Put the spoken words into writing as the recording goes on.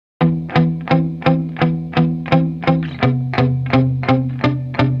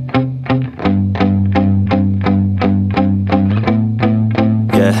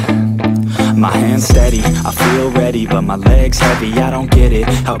my legs heavy, I don't get it.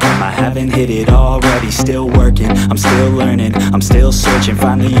 How come I haven't hit it already? Still working, I'm still learning, I'm still searching,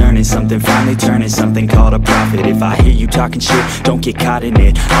 finally earning something, finally turning something called a profit. If I hear you talking shit, don't get caught in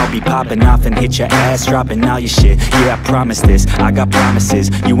it. I'll be popping off and hit your ass, dropping all your shit. Yeah, I promise this, I got promises.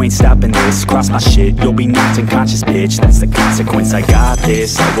 You ain't stopping this, cross my shit, you'll be knocked unconscious, bitch. That's the consequence, I got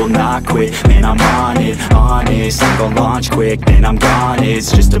this, I will not quit. Man, I'm on it, honest, I'm gon' launch quick, then I'm gone. It's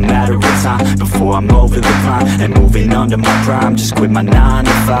just a matter of time before I'm over the climb and moving under my prime. Just quit my 9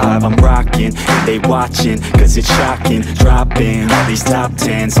 to 5, I'm rocking, and they watching, cause it's shocking. Dropping all these top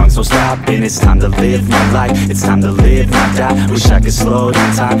 10 songs, so stopping. It's time to live my life, it's time to live, not die. Wish I could slow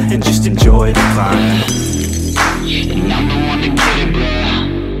down time and just enjoy the climb. And I'm the one to get it, bro.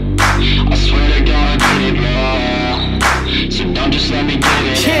 I swear to God I get it, bro. So don't just let me get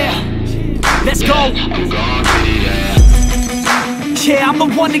it. Yeah, let's go. I'm gon' get it, yeah. Yeah, I'm the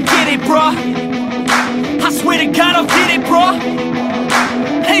one to get it, bro. I swear to God I'll get it, bro.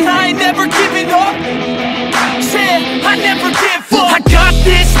 Hey, I ain't never giving up. Yeah, I never give up. I got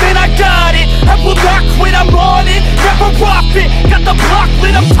this, man, I got it. I will not quit, I'm on it. Never off it. Got the block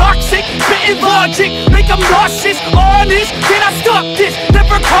lit, I'm toxic. Spitting logic, make them nauseous. Honest, can I stop this?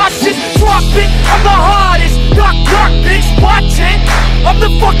 Never cautious, drop it. I'm the hardest. Knock, knock, bitch, watch it. I'm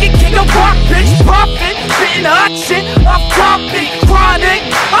the fucking king of rock, bitch. Profit, spitting hot shit. I'm dropping, chronic.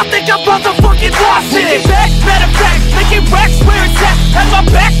 I think I'm motherfucking lost it. Take it back, matter of fact, making racks where it's at. Have my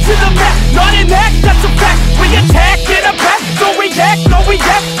back to the mat, not an act, that's a fact. We attack in a back, don't react, no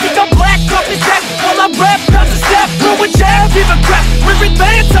react. Think I'm black off his back, while I rap, bounce a step. Throw a jab, give a crap. We're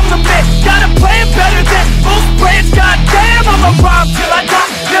advanced, I'm the man. Got a plan better than most brands. Goddamn, I'ma rhyme till I die.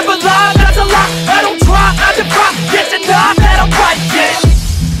 Never lie, that's a lie. I don't try, I defy. Get denied that I'm right, yeah.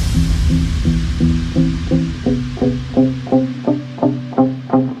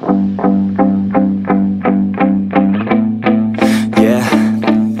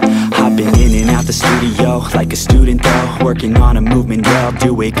 Like a student though, working on a movement, yeah, I'll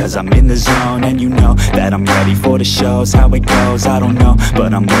do it cause I'm in the zone. And you know that I'm ready for the shows. How it goes, I don't know,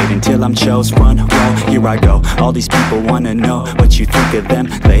 but I'm waiting till I'm chose. Front row, here I go. All these people wanna know what you think of them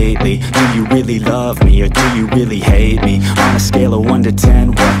lately. Do you really love me or do you really hate me? On a scale of 1 to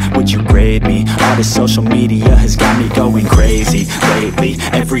 10, what would you grade me? All this social media has got me going crazy lately.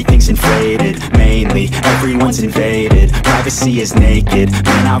 Everything's inflated, mainly everyone's invaded. Privacy is naked,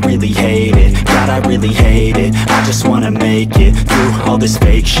 man, I really hate it. God, I really hate it. I just wanna make it through all this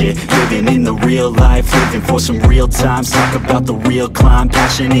fake shit. Living in the real life, living for some real times. Talk about the real climb,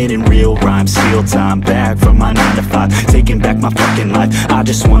 passionate in real rhymes. Steal time back from my 9 to 5, taking back my fucking life. I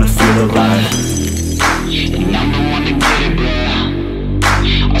just wanna feel alive. And I'm the one to get it, bro.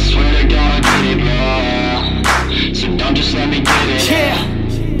 I swear to God I get it, bro. So don't just let me get it.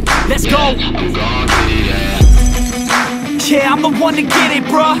 Yeah, let's go. I'm gon' get it, yeah. Yeah, I'm the one to get it,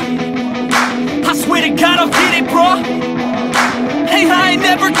 bro. I swear to God I'll get it, bro. Hey, I ain't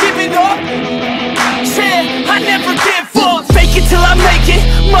never giving up. Yeah, I never give up. Fake it till I make it.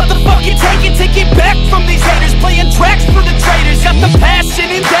 Motherfucking take it back from these haters. Playing tracks for the traitors. Got the passion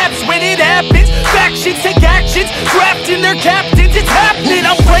in depths when it happens. Factions take actions, drafting their captains. It's happening,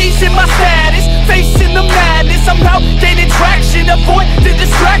 I'm raising my status, facing the madness. I'm out gaining traction, avoid the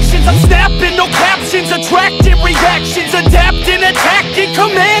distractions. I'm snapping, no captions, attracting reactions. Adapting, attacking,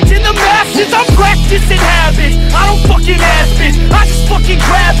 commanding the masses. I'm practicing habits, I don't fucking ask bitch, I just fucking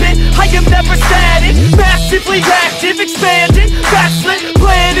grab it. I am never static, massively active, expanding, backslid,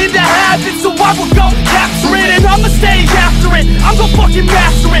 planning to have it. So I will go capture it, and I'ma stay after it. I'm gon' fucking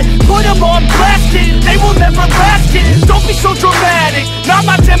master it, put them on blast it. They will never last it, don't be so dramatic. Not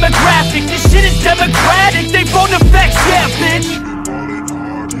my demographic, this shit is democratic. They vote Neffex, yeah bitch. Ballin'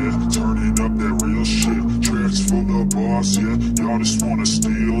 hard, yeah, turning up that real shit. Tracks full of bars, yeah, y'all just wanna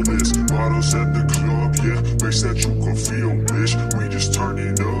steal this. Bottles at the club, yeah, bass that you can feel, bitch. We just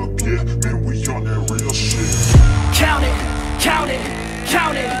turning up, yeah, man, we on that real shit. Count it, count it,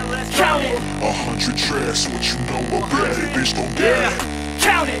 count it, count it. 100 tracks, what you know about it, bitch, don't get it.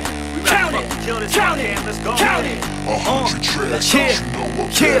 Count it, count it, count it, count it. 100 tracks, what you know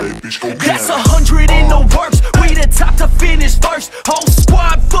about it, bitch, don't get it. That's 100 in the works. We the top to finish first. Whole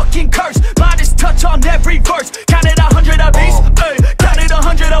squad fucking cursed. Modest touch on every verse. Counted 100 a piece, ayy. Counted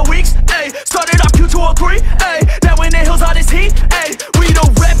 100 a weeks, ayy. Started off Q203, ayy. Now in the hills all this heat, ayy. We the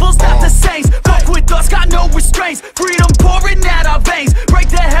rebels, not the saints. Fuck with us, got no restraints. Freedom pouring out our veins. Break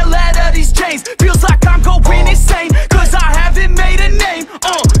the hell out of these chains. Feels like I'm going insane, cause I haven't made a name.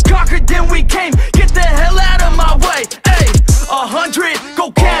 Conquered, then we came. Get the hell out of my way, ayy. 100,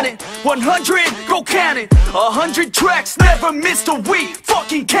 go count it. 100, go count it. 100 tracks, never missed a week,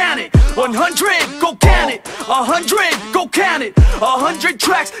 fucking count it. 100, go count it. 100, go count it. 100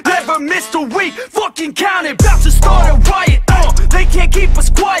 tracks, never missed a week, fucking count it. About to start a riot, they can't keep us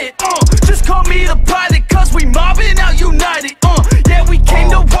quiet, just call me the pilot, cause we mobbing out united, yeah, we came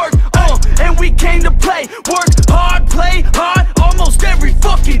to work, and we came to play. Work hard, play hard, almost every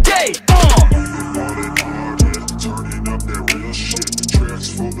fucking day, Turning up that real shit. Tracks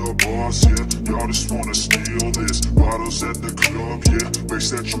full of bars, yeah. Y'all just wanna steal this. Bottles at the club, yeah.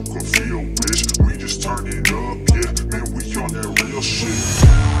 Bass that you can feel, bitch. We just turn it up, yeah. Man, we on that real shit.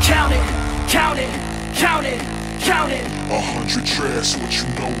 count it, count it, count it, count it. 100 tracks, what you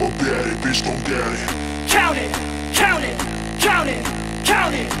know about it, bitch, don't doubt it. Count it, count it, count it,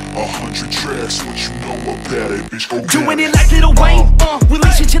 count it. 100 tracks, what you know about it, bitch, go Doing it like Lil Wayne,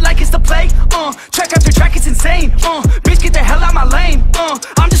 releasing shit like it's the play, track after track, it's insane, bitch, get the hell out my lane,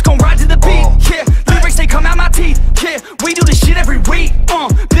 I'm just gon' ride to the beat, yeah, lyrics, they come out my teeth, yeah, we do this shit every week,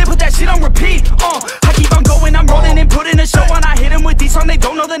 then put that shit on repeat, I keep on going, I'm rolling and putting a show on, I hit them with these songs, they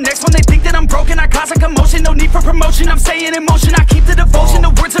don't know the next one, they think that I'm broken, I cause a commotion, no need for promotion, I'm staying in motion, I keep the devotion,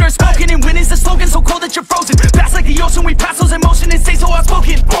 the words that are spoken, and when is the slogan so cold that you're frozen, pass like the ocean, we pass those emotions and stay so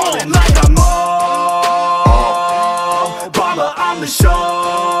outspoken, like I'm Obama on the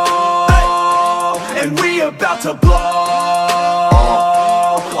show, and we about to blow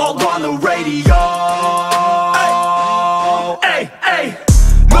all on the radio. Hey, hey,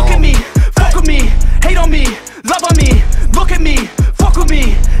 look at me, fuck with me, hate on me, love on me. Look at me, fuck with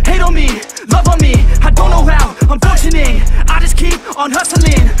me, hate on me, love on me. I don't know how I'm functioning, I just keep on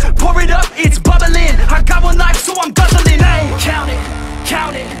hustling. Pour it up, it's bubbling. I got one life, so I'm guzzling. Hey, count it,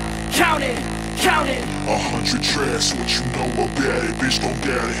 count it, count it, count it. 100 tracks, what you know about it, bitch, don't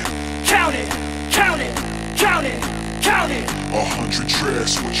doubt it. Count it, count it, count it, count it. 100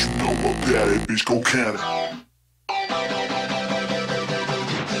 tracks, what you know about it, bitch, go count it.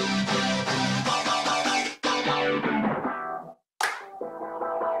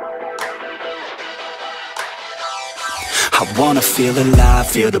 I wanna feel alive,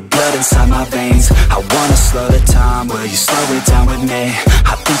 feel the blood inside my veins. I wanna slow the time, will you slow it down with me?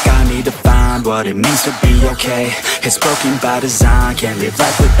 I think I need to find what it means to be okay. It's broken by design, can't live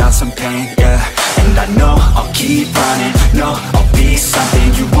life without some pain, yeah. And I know I'll keep running, no, I'll be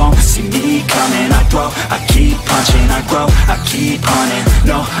something. You won't see me coming, I grow, I keep punching, I grow, I keep hunting.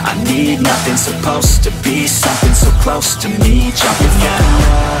 No, I need nothing, supposed to be something so close to me. Jumping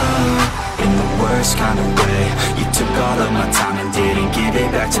out in the worst kind of way. You took all of my time and didn't give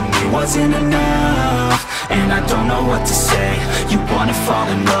it back to me. Wasn't enough, and I don't know what to say. You wanna fall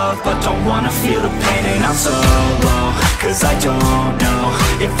in love, but don't wanna feel the pain. And I'm so low, cause I don't know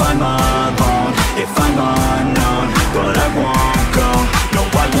if I'm alone, if I'm unknown. But I won't go, no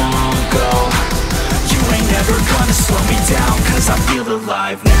I won't go. You ain't never gonna slow me down, cause I feel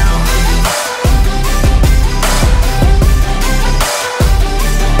alive now.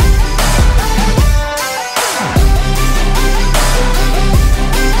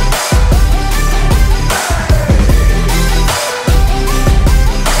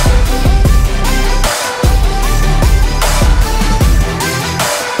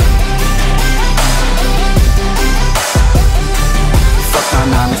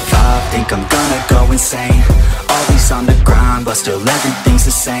 Think I'm gonna go insane. Always on the grind, but still everything's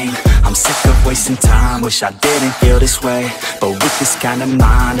the same. I'm sick of wasting time, wish I didn't feel this way. But with this kind of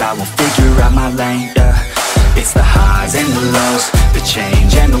mind, I will figure out my lane, yeah. It's the highs and the lows, the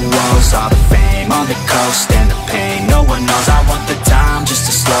change and the woes. All the fame on the coast and the pain no one knows. I want the time just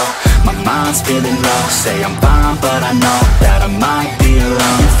to slow, my mind's feeling low. Say I'm fine, but I know that I might be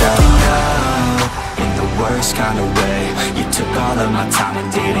alone. You felt me out in the worst kind of way. You took all of my time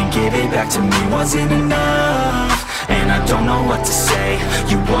and didn't give it back to me. Wasn't enough, and I don't know what to say.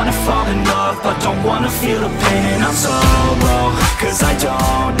 You wanna fall in love, but don't wanna feel the pain. And I'm so low, cause I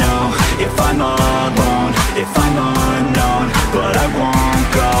don't know if I'm alone, if I'm unknown. But I won't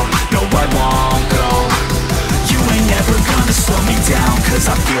go, no I won't go. You ain't never gonna slow me down, cause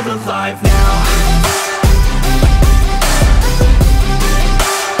I feel alive now.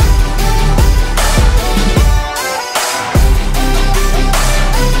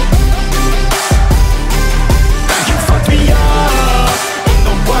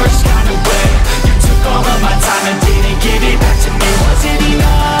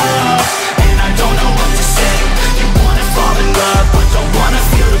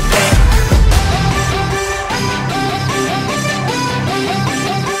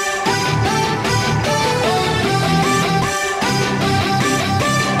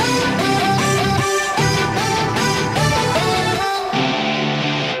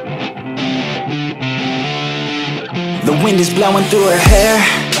 wind is blowing through her hair.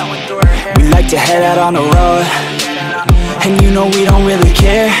 We like to head out on the road, and you know we don't really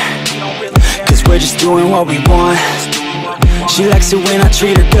care, cause we're just doing what we want. She likes it when I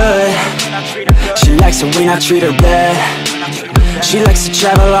treat her good. She likes it when I treat her bad. She likes to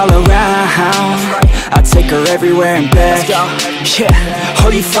travel all around. I take her everywhere and back. Yeah, oh,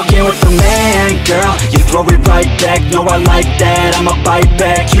 you fucking with the man, girl. You throw it right back, no, I like that. I'ma bite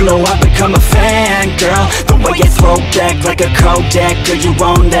back, you know I become a fan, girl. The way you throw back like a Kodak, girl, you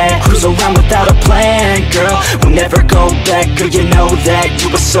own that. Cruise around without a plan, girl. We'll never go back, girl, you know that.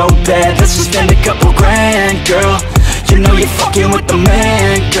 You were so bad, let's just spend a couple grand, girl. You know you're fucking with the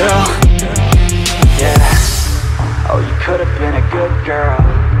man, girl. Yeah. Oh, you could've been a good girl,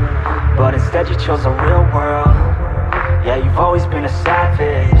 but instead you chose a real world. Yeah, you've always been a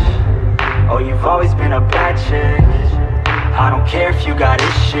savage. Oh, you've always been a bad chick. I don't care if you got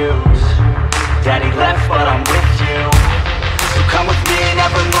issues. Daddy left, but I'm with you. So come with me and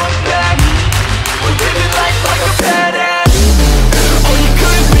never look back. We're living life like a badass. Oh, you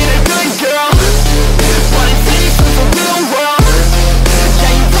could've been a good girl, but instead you chose a real world.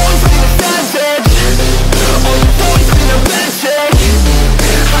 Yeah, you've always been a savage. Oh, you've always been a bad chick.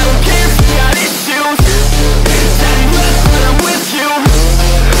 I don't care if you got issues. Daddy left, but I'm with you.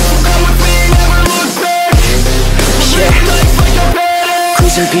 So come with me and never look back. Yeah. Life like a badass.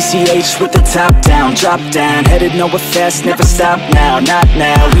 Cruising PCH with the top down, drop down, headed nowhere fast, never stop now, not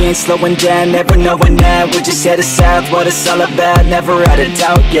now. We ain't slowing down, never knowing that. We're just headed south, what it's all about, never out of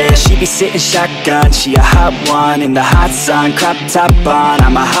doubt, yeah. She be sitting shotgun, she a hot one, in the hot sun, crop top on,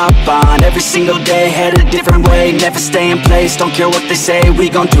 I'ma hop on, every single day, head a different way, never stay in place, don't care what they say, we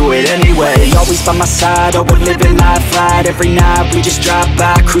gon' do it anyway. Always by my side, oh, we're living life right, every night we just drive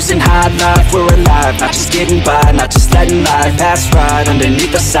by, cruising high life, we're alive, not just getting by, not just letting life pass right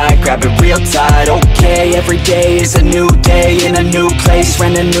underneath the side, grab it real tight, okay, every day is a new day, in a new place,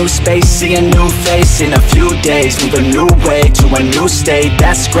 rent a new space, see a new face, in a few days, move a new way, to a new state,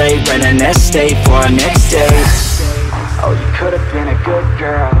 that's great, rent an estate for our next day. Oh, you could've been a good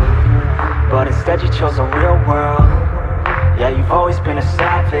girl, but instead you chose a real world. Yeah, you've always been a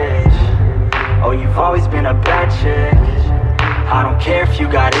savage. Oh, you've always been a bad chick. I don't care if you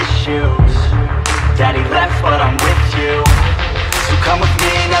got issues. Daddy left, but I'm with you. So come with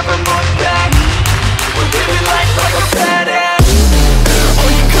me, never look back. We're living life like a badass. Oh,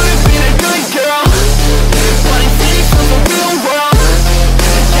 you could've been a good girl, but instead you chose a real world.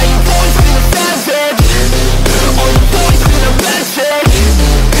 Yeah, you've always been a savage. Oh, you've always been a bad chick.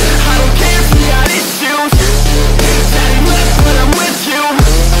 I don't care if you got issues. Daddy left, but I'm with you.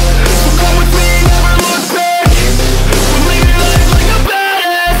 So come with me, never look back. We're living life like a badass.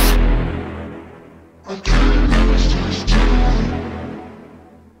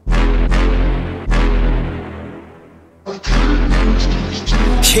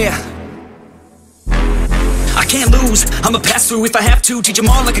 Yeah, I can't lose, I'ma pass through if I have to. Teach them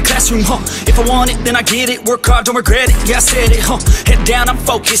all like a classroom, if I want it, then I get it. Work hard, don't regret it, yeah I said it, Head down, I'm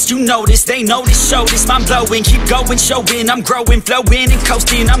focused, you know this. They know this, show this, mind blowing. Keep going, showing, I'm growing. Flowing and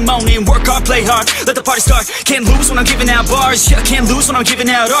coasting, I'm owning. Work hard, play hard, let the party start. Can't lose when I'm giving out bars. Yeah, can't lose when I'm giving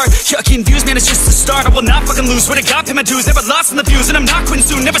out art. Yeah, confused, man, it's just the start. I will not fucking lose, swear to God, pay my dues. Never lost in the views, and I'm not quitting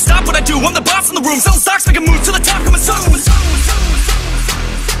soon. Never stop what I do, I'm the boss in the room. Selling stocks, making moves to the top, coming soon.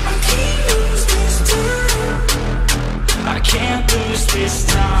 I can't lose this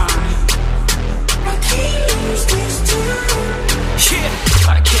time. I can't lose this time. Yeah,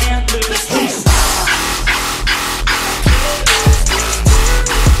 I can't lose this time.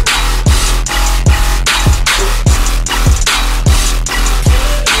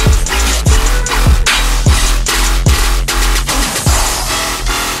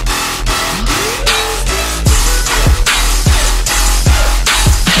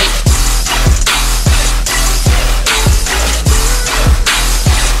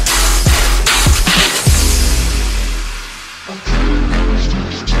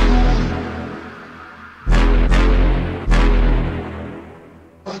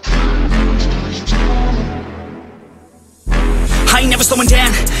 Slowing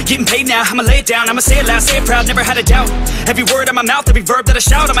down, getting paid now, I'ma lay it down, I'ma say it loud, say it proud, never had a doubt. Every word on my mouth, every verb that I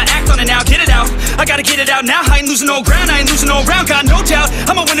shout, I'ma act on it now, get it out. I gotta get it out now, I ain't losing no ground, I ain't losing no round, got no doubt.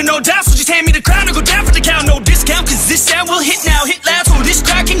 I'ma win no doubt, so just hand me the crown and go down for the count. No discount, cause this sound will hit now, hit loud, so this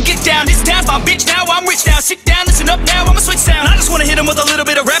crowd can get down. This town's my bitch now, I'm rich now, sit down, listen up now, I'ma switch sound. I just wanna hit 'em with a little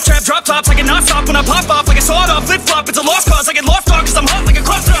bit of rap trap, drop tops, I can not stop when I pop off like a sawed off, flip flop, it's a lost cause, I get lost on cause I'm hot like a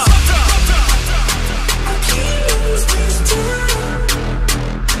crop top.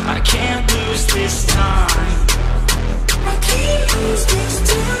 I can't lose this time. I can't lose this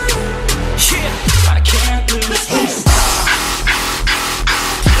time. Yeah, I can't lose this time.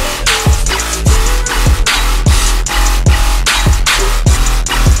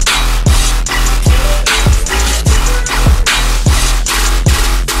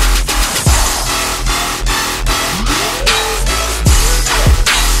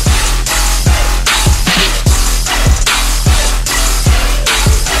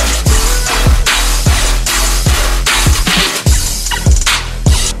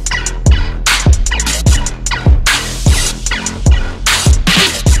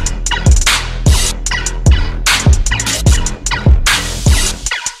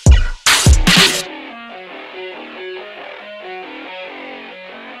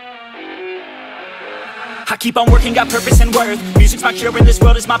 keep on working, got purpose and worth. Music's my cure and this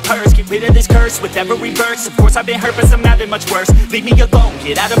world is my purse. Get rid of this curse with every verse. Of course I've been hurt but some have been much worse. Leave me alone,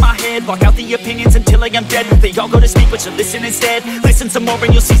 get out of my head. Block out the opinions until I am dead. They all go to speak but you listen instead. Listen some more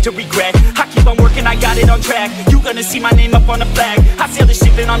and you'll cease to regret. I keep on working, I got it on track. You gonna see my name up on a flag. I sail the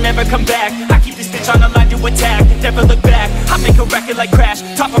ship and I'll never come back. I keep this bitch on the line to attack. Never look back, I make a record like Crash.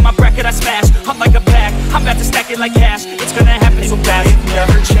 Top of my bracket I smash, I'm like a pack. I'm about to stack it like cash. It's gonna happen so fast.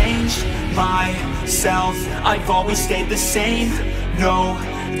 Never changed myself, I've always stayed the same. No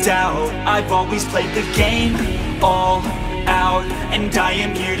doubt, I've always played the game all out, and I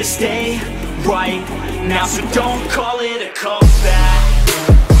am here to stay right now. So don't call it a comeback.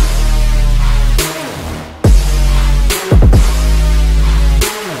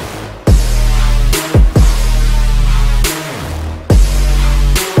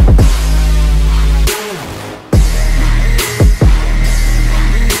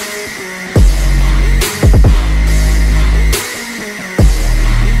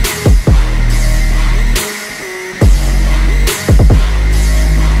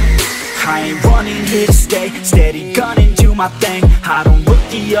 Here to stay, steady gunning, do my thing. I don't look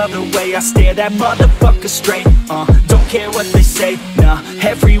the other way, I stare that motherfucker straight. Don't care what they say, nah,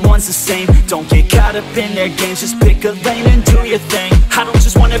 everyone's the same. Don't get caught up in their games, just pick a lane and do your thing. I don't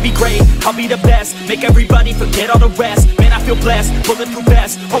just wanna be great, I'll be the best. Make everybody forget all the rest. Man, I feel blessed, bulletproof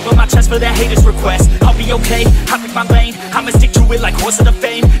vest over my chest for their haters' request. I'll be okay, I pick my lane, I'ma stick to it like horse of the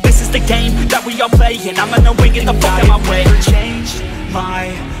fame. This is the game that we all play, and I'm gonna win it the fuck out my way. Changed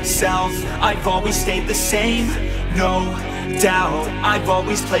myself, I've always stayed the same. No doubt, I've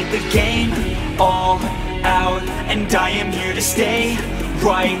always played the game all out, and I am here to stay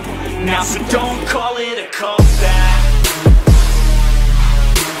right now. So don't call it a comeback.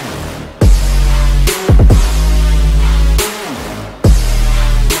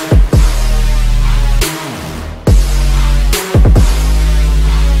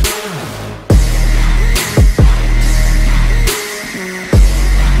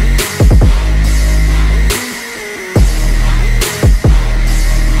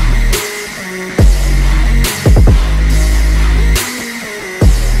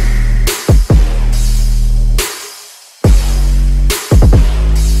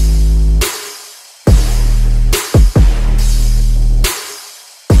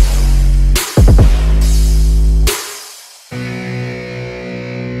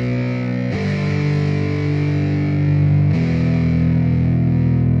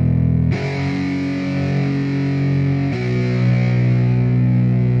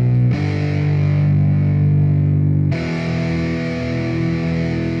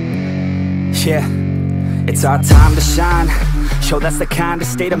 Yeah, it's our time to shine. Yo, that's the kind of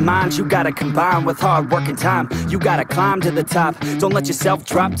state of mind you gotta combine with hard work and time. You gotta climb to the top. Don't let yourself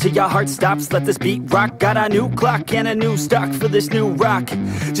drop till your heart stops. Let this beat rock. Got a new clock and a new stock for this new rock.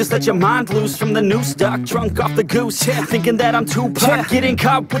 Just let your mind loose from the new stock. Drunk off the goose, yeah. Thinking that I'm too pop. Yeah. Getting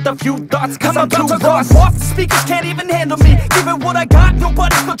caught with a few thoughts cause I'm too lost. Off, the speakers can't even handle me. Give it what I got,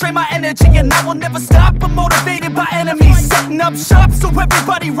 nobody's gonna drain my energy. And I will never stop, I'm motivated by enemies. Setting up shop so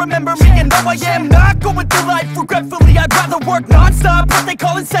everybody remember me. And though I am not going through life regretfully, I'd rather work non-stop, what they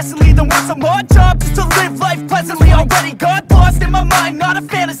call incessantly, than work some odd job just to live life pleasantly. Already got lost in my mind, not a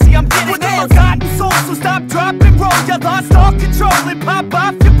fantasy, I'm getting with a forgotten soul. So stop, drop, and roll. You lost all control and pop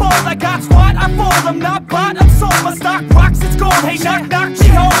off your ball. I got squat, I fold, I'm not bought, I'm sold. My stock rocks, it's gold. Hey, knock, knock, she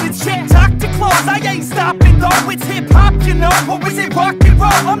home. It's shit, talk to close. I ain't stopping though, it's hip-hop, you know. Or is it rock and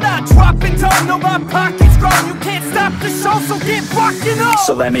roll? I'm not dropping down, no, my pocket's grown. You can't stop the show, so get rockin' on.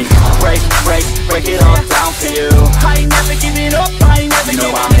 So let me break it all down for you. I ain't never giving up, I ain't never You know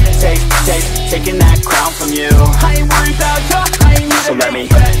giving I'm taking that crown from you. I ain't worried about you, I ain't So let me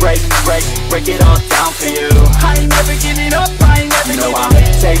break it all down for you. I ain't never giving up, I ain't never You know giving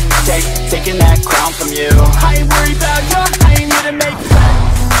I'm taking that crown from you. I ain't worried about you, I ain't here to make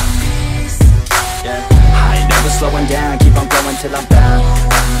Yeah. I ain't never slowing down, keep on going till I'm down.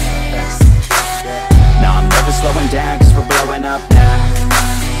 No, I'm never slowing down cause we're blowing up now.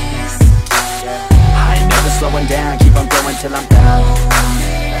 I ain't never slowing down, keep on going till I'm down.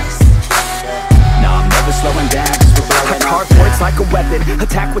 No, I'm never slowing down cause we're blowing up. Cardboard's like a weapon,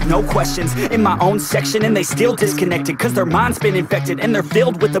 attack with no questions. In my own section and they still disconnected cause their mind's been infected and they're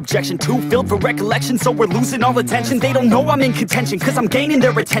filled with objection. Too filled for recollection, so we're losing all attention. They don't know I'm in contention cause I'm gaining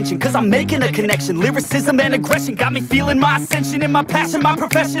their attention, cause I'm making a connection. Lyricism and aggression got me feeling my ascension. In my passion, my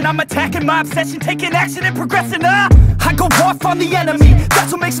profession, I'm attacking my obsession, taking action and progressing. I go off on the enemy,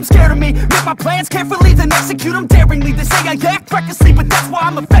 that's what makes them scared of me. Make my plans carefully, then execute them daringly. They say I act recklessly, but that's why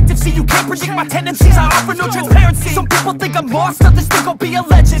I'm effective. See, you can't predict my tendencies, I offer no transparency. Some people think I'm lost, others think I'll be a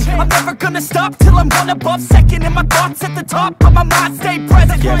legend. I'm never gonna stop till I'm one above second. And my thoughts at the top, but my mind stay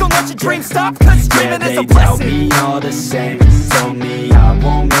present. Don't let your dreams stop, cause dreaming is a blessing. They tell me all the same, told me I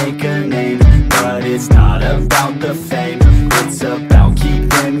won't make a name. But it's not about the fame, it's about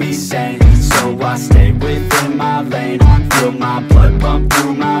keeping me sane. So I stay within my lane, feel my blood pump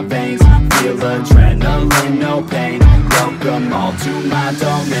through my veins, feel adrenaline, no pain. Welcome all to my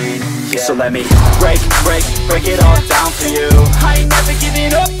domain, yeah. So let me break it all down for you. I ain't never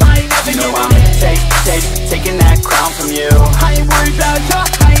giving up, I ain't never You know giving I'm in. taking that crown from you. I ain't worried about ya,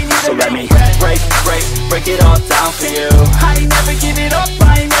 I ain't So never let me break it all down for you. I ain't never giving up,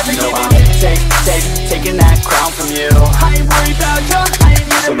 I ain't never You know giving I'm in. taking that crown from you. I ain't worried about ya, I ain't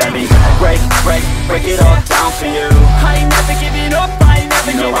never So let me break it all down for you. I ain't never giving up, I ain't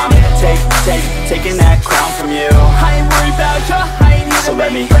never You know giving I'm in. taking that crown from you. I ain't worried about ya, I ain't never So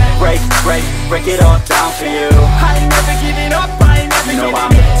let me break it all down for you. I ain't never giving up, I ain't never You know giving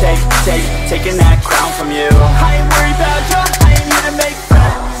I'm in. taking that crown from you. I ain't worried about ya, I ain't here to make friends.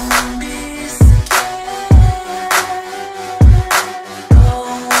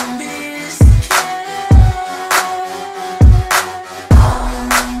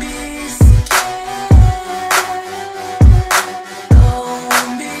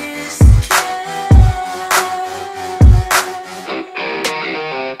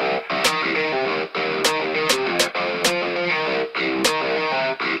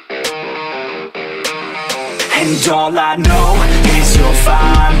 And all I know is you're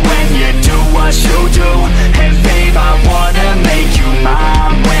fine when you do what you do. And babe, I wanna make you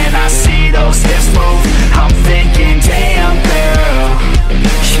mine. When I see those hips move, I'm thinking, damn girl,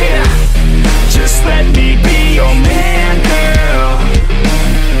 yeah, just let me be your man, girl.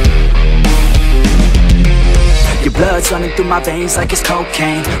 Your blood's running through my veins like it's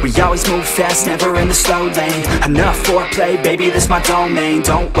cocaine. We always move fast, never in the slow lane. Enough foreplay, baby, this my domain.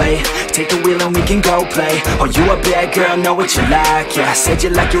 Don't wait, take the wheel and we can go play. Oh, you a bad girl, know what you like, yeah. Said you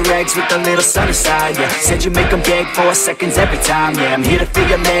like your eggs with a little sunny side, yeah. Said you make them beg 4 seconds every time, yeah. I'm here to feel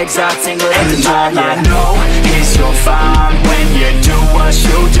your legs all tingle every time, yeah. And all I know is you're fine when you do what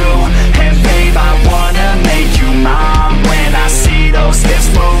you do. And babe, I wanna make you mine. When I see those hips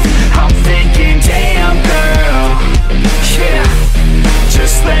move, I'm thinking, damn girl, yeah,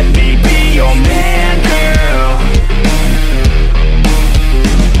 just let me be your man, girl.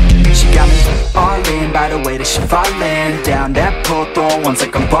 She got me all in by the way that she fallin'. Down that pole, throwing ones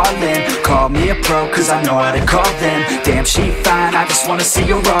like I'm ballin'. Call me a pro, cause I know how to call them. Damn, she fine, I just wanna see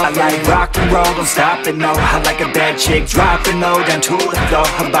her all. I like rock and roll, don't stop it, no. I like a bad chick, dropping low, down to the floor.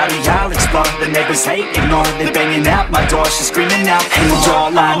 Her body, I'll explore, the neighbors hate, ignore. They banging at my door, she's screaming out. And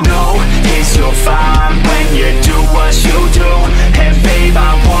all I know is you're fine when you do what you do. And babe,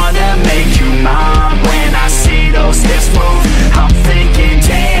 I wanna make you mine. When I see those hips move, I'm thinking,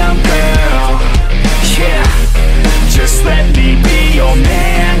 damn girl, yeah, just let me be your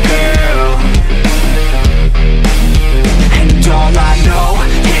man, girl. And all I know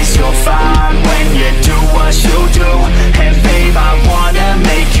is you're fine when you do what you do. And babe, I wanna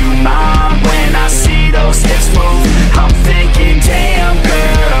make you mine. When I see those hips move, I'm thinking, damn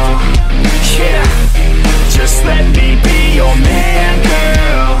girl, yeah, just let me be your man,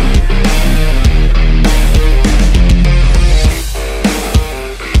 girl.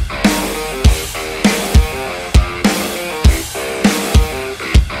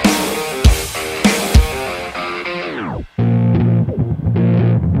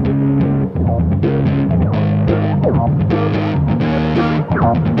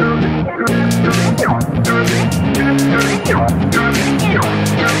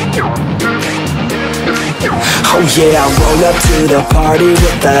 Oh yeah, I roll up to the party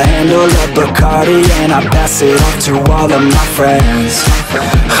with a handle of Bacardi, and I pass it off to all of my friends.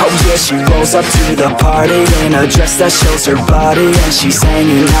 Oh yeah, she rolls up to the party in a dress that shows her body, and she's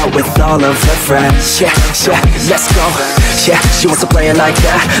hanging out with all of her friends. Yeah, let's go. Yeah, she wants to play it like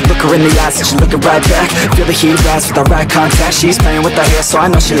that. Look her in the eyes and she's looking right back. Feel the heat rise with our eye contact. She's playing with her hair, so I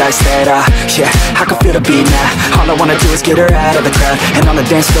know she likes that. Yeah, I can feel the beat now. All I wanna do is get her out of the crowd, and on the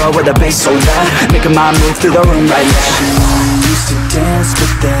dance floor with the bass so loud, making my move through the room right now. She used to dance,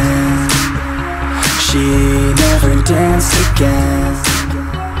 but then she never danced again.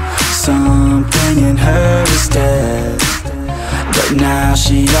 Something in her is dead, but now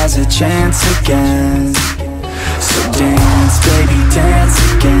she has a chance again. So dance, baby, dance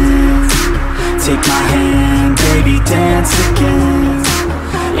again. Take my hand, baby, dance again.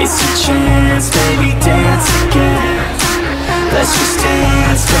 It's your chance, baby, dance again. Let's just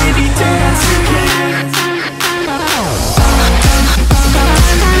dance, baby, dance again.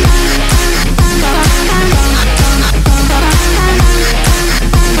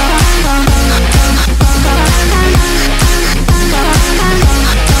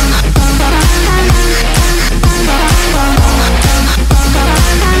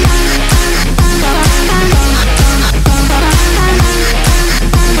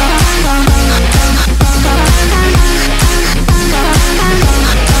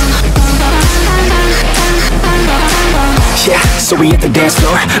 So we hit the dance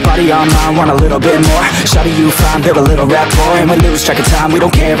floor, body on mine, want a little bit more. Shawty, you fine, build a little rapport, and we lose track of time, we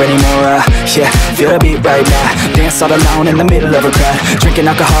don't care anymore. Yeah, feel the beat right now. Dance all alone in the middle of a crowd,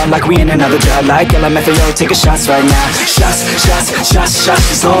 drinking alcohol like we in another drought. Like LMFAO, taking shots right now. Shots, shots, shots, shots.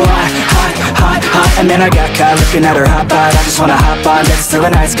 She's so hot, hot, hot, hot. And then I got caught looking at her hot bod. I just wanna hop on, dance till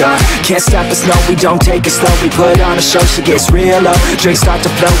the night's gone. Can't stop us, no, we don't take it slow. We put on a show, she gets real low. Drinks start to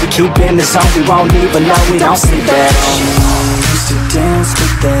flow, we keep in the zone. We won't leave alone, we don't sleep at all. To dance,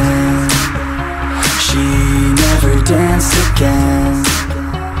 but then she never danced again.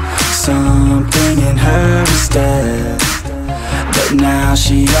 Something in her is dead, but now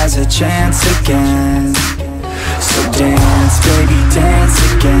she has a chance again. So dance, baby, dance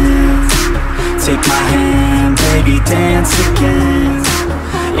again. Take my hand, baby, dance again.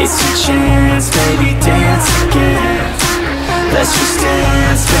 It's your chance, baby, dance again. Let's just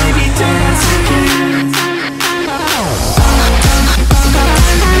dance, baby, dance again.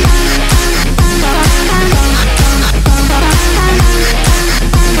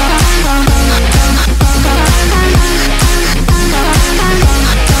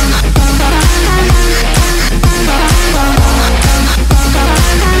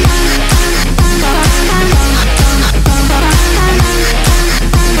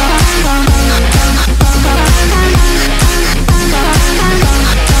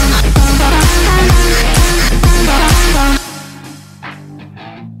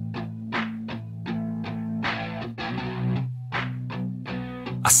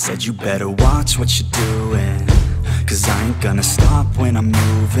 I said you better watch what you're doing, 'cause I ain't gonna stop when I'm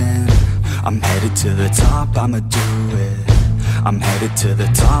moving. I'm headed to the top, I'ma do it. I'm headed to the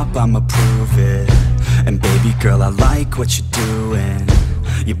top, I'ma prove it. And baby girl, I like what you're doing.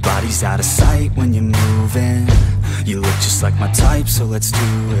 Your body's out of sight when you're moving. You look just like my type, so let's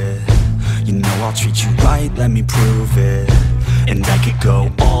do it. You know I'll treat you right, let me prove it. And I could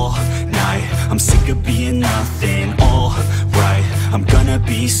go all night, I'm sick of being nothing. All right, I'm gonna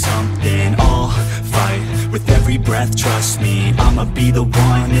be something. I'll fight with every breath, trust me. I'ma be the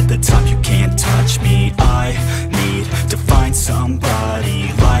one at the top, you can't touch me. I need to find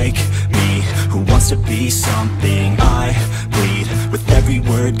somebody like me, who wants to be something. I bleed with every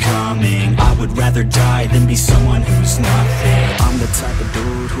word coming. I would rather die than be someone who's nothing. I'm the type of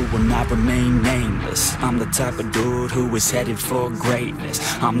dude who will not remain nameless. I'm the type of dude who is headed for greatness.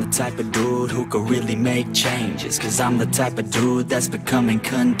 I'm the type of dude who could really make changes, 'cause I'm the type of dude that's becoming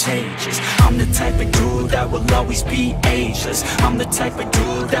contagious. I'm the type of dude that will always be ageless. I'm the type of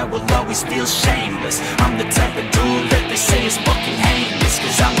dude that will always feel shameless. I'm the type of dude that they say is fucking heinous,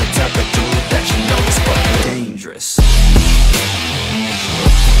 'cause I'm the type of dude that you know is fucking dangerous.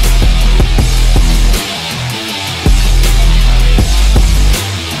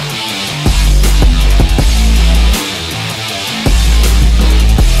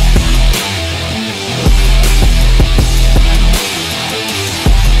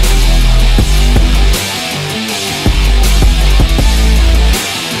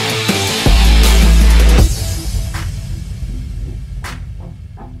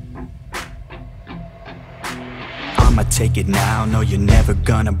 I'ma take it now, no you're never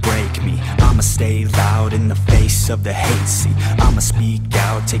gonna break me. I'ma stay loud in the face of the hate, see. I'ma speak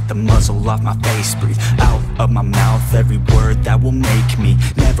out, take the muzzle off my face. Breathe out of my mouth every word that will make me.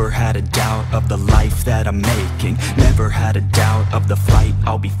 Never had a doubt of the life that I'm making. Never had a doubt of the fight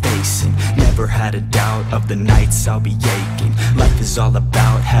I'll be facing. Never had a doubt of the nights I'll be aching. Life is all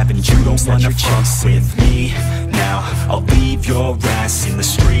about having dreams that you're chasing. With me now, I'll leave your ass in the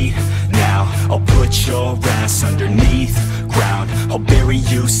street now. I'll put your ass underneath ground. I'll bury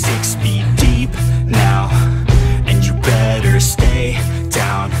you 6 feet deep now. And you better stay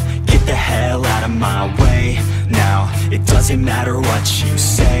down. Get the hell out of my way now. It doesn't matter what you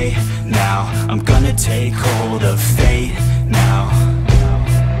say now. I'm gonna take hold of fate now.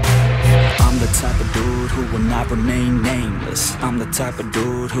 I'm the type of dude who will not remain nameless. I'm the type of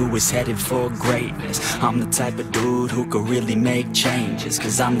dude who is headed for greatness. I'm the type of dude who could really make changes,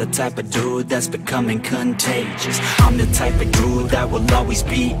 cause I'm the type of dude that's becoming contagious. I'm the type of dude that will always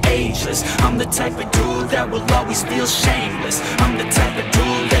be ageless. I'm the type of dude that will always feel shameless. I'm the type of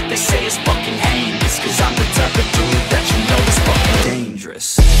dude that they say is fucking heinous, cause I'm the type of dude that you know is fucking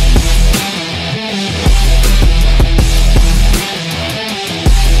dangerous.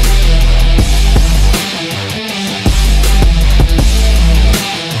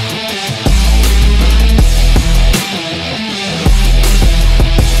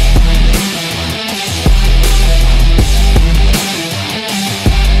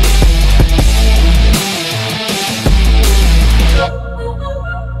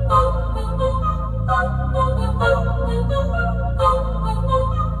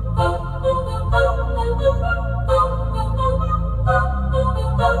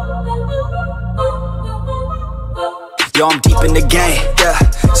 Yo, I'm deep in the game, yeah,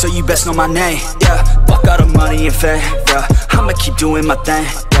 so you best know my name, yeah. Fuck all the money and fame, yeah, I'ma keep doing my thing,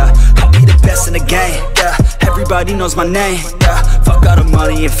 yeah. I'll be the best in the game, yeah, everybody knows my name, yeah. Fuck all the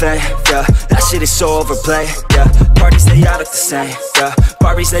money and fame, yeah, that shit is so overplayed, yeah. Parties, they all look the same, yeah,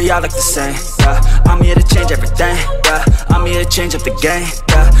 parties, they all look the same, yeah. I'm here to change everything, yeah, I'm here to change up the game,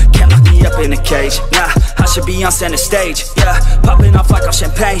 yeah. Can't lock me up in a cage, nah, I should be on center stage, yeah. Popping off like I'm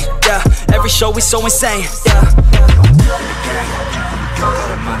champagne, yeah, every show is so insane, yeah.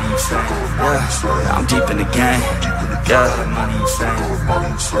 Yeah, I'm deep in the game. Yeah,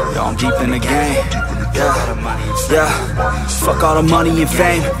 yo, I'm deep in the game. Yeah, fuck all the money and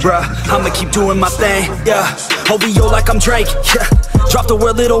fame, bruh. I'ma keep doing my thing. Yeah, OVO like I'm Drake. Yeah, drop the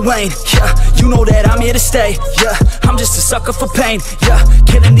word Lil Wayne. Yeah, you know that I'm here to stay. Yeah, I'm just a sucker for pain. Yeah,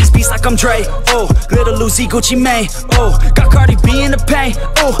 killing these beats like I'm Dre. Oh, little Uzi, Gucci Mane. Oh, got Cardi B in the pain.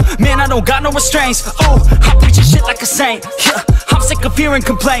 Oh, man, I don't got no restraints. Oh, I'm preaching shit like a saint. Yeah, I'm sick of hearing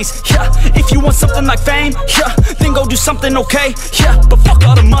complaints. Yeah, if you want something like fame, yeah, then go do something okay. Yeah, but fuck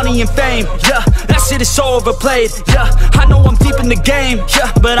all the money and fame. Yeah, that shit is so overplayed. Yeah, I know I'm deep in the game.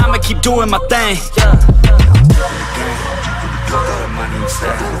 Yeah, but I'ma keep doing my thing. Yeah,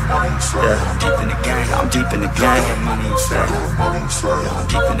 yeah, I'm deep in the game. I'm deep in the game. Yeah, I'm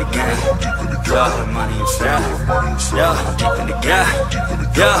deep in the game. Yeah, I'm deep in the game.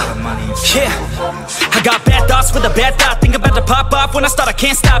 Yeah, I got bad thoughts with a bad thought. Think about to pop off when I start, I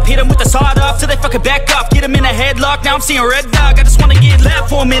can't stop. Hit them with the sawed off till they fucking back off. Get them in a headlock, now I'm seeing red dog. I just wanna get loud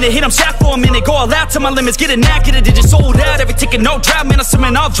for a minute, hit them shot for a minute. Go all out to my limits, get it knack, get it digit sold out. Every ticket, no drought, man, I'm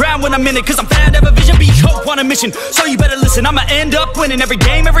swimming, I'll drown when I'm in it. Cause I'm fat, have a vision, be hope on a mission. So you better listen, I'ma end up winning every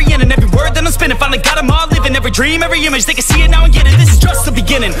game, every inning, every word that I'm spinning. Finally got them all living, every dream, every image. They can see it now and get it, this is just the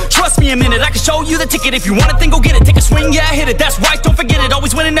beginning. Trust me a minute, I can show you the ticket. If you want it, then go get it. Take a swing, yeah, hit it, that's right, don't forget it.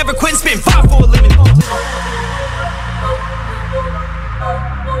 Always winning, never quitting, spitting fire for a living.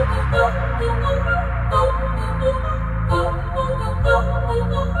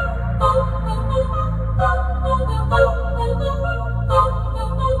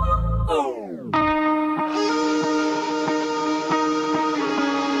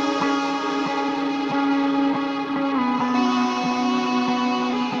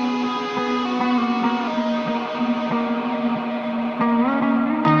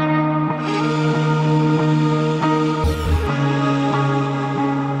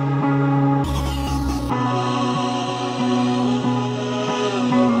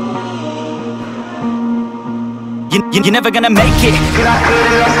 You're never gonna make it.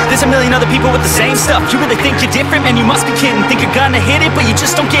 There's a million other people with the same stuff. You really think you're different? Man, you must be kidding. Think you're gonna hit it, but you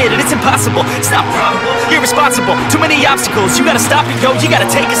just don't get it. It's impossible, it's not probable. Irresponsible, too many obstacles. You gotta stop it, yo, you gotta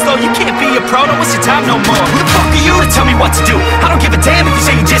take it slow. You can't be a pro, don't waste your time no more. Who the fuck are you to tell me what to do? I don't give a damn if you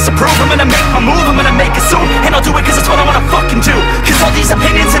say you disapprove. I'm gonna make my move, I'm gonna make it soon. And I'll do it cause it's what I wanna fucking do. Cause all these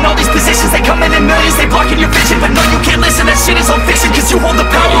opinions and all these positions, they come in millions, they blocking your vision. But no, you can't listen, that shit is all fiction. Cause you hold the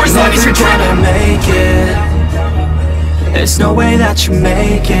power as long as you're dreaming. Make it. There's no way that you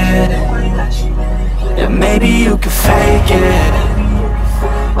make it. And maybe you could fake it,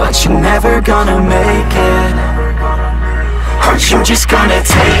 but you're never gonna make it. Aren't you just gonna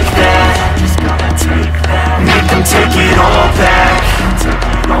take that? Make them take it all back.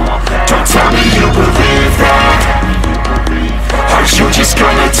 Don't tell me you believe that. Aren't you just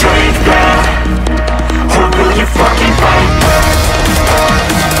gonna take that? Or will you fucking fight back?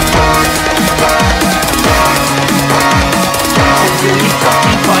 Really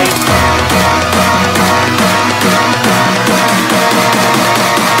fucking fight.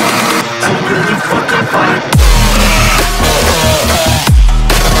 Really fucking fight.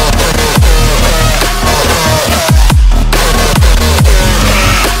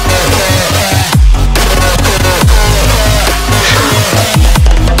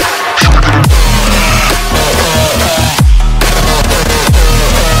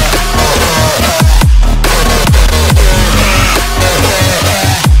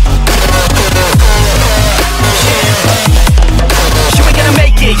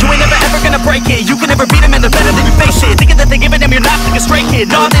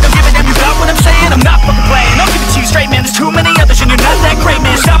 all, they don't give a damn about what I'm saying. I'm not fucking playing, I'll give it to you straight, man. There's too many others and you're not that great,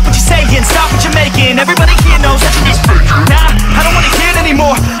 man. Stop what you're saying, stop what you're making. Everybody here knows that you're just fake. Nah, I don't wanna hear it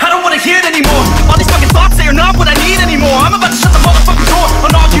anymore, I don't wanna hear it anymore. All these fucking thoughts, they are not what I need anymore. I'm about to shut the motherfucking door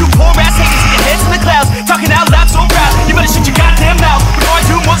on all you poor ass haters with your heads in the clouds, talking out loud so proud. You better shut your goddamn mouth before I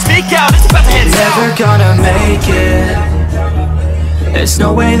do more speak out. It's about to head south. Never gonna make it. There's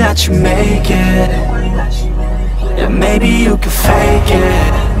no way that you make it. Yeah, maybe you could fake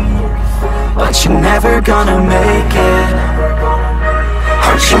it, but you're never gonna make it.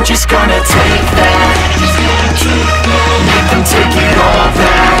 Aren't you just gonna take that? Make them take it all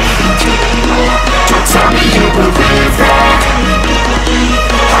back. Don't tell me you believe that.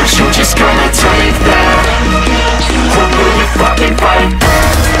 Aren't you just gonna take that? Or will you fucking fight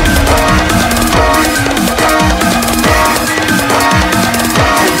back?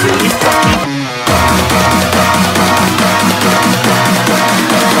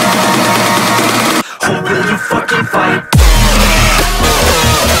 Or will you fucking fight?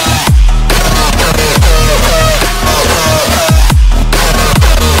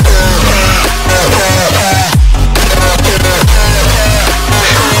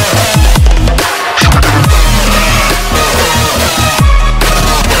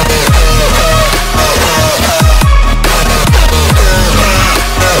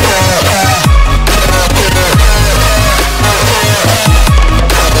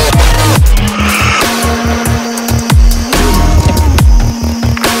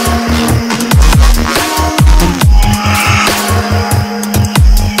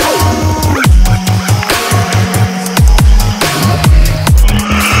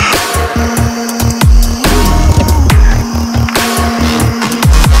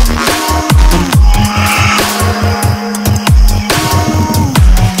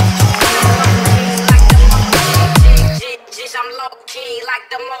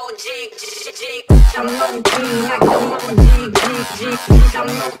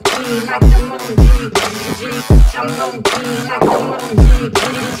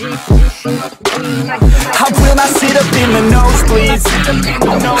 I will not sit up in the nosebleeds.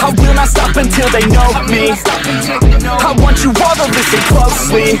 I will not stop until they know me. I want you all to listen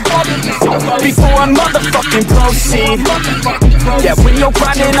closely before I motherfucking proceed. Yeah, when you're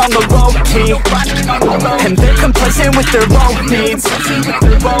grinding on the low key and they're complacent with their low needs,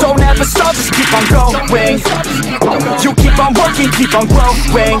 don't ever stop, just keep on going. You keep on working, keep on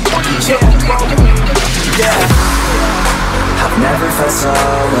growing. Yeah. I've never felt so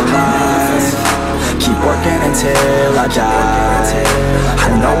alive. Keep working until I die. I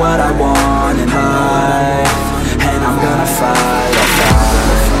know what I want in life, and I'm gonna fight, I'll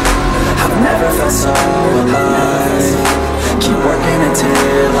fight. I've never felt so alive. Keep working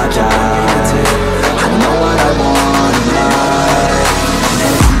until I die. I know what I want in life,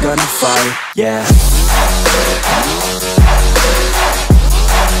 and I'm gonna fight, yeah.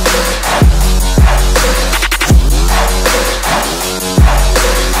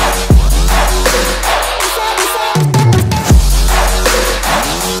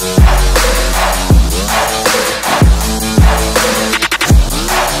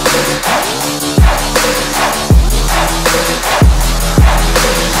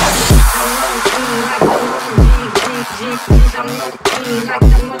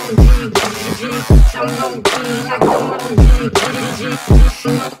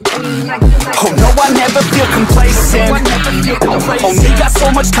 Oh no, I never feel complacent. Only got so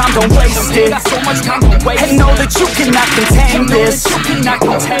much time, don't waste it. And know that you cannot contain this,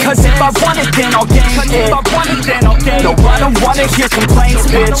 cause if I want it, then I'll gain it. No, I don't wanna hear complaints,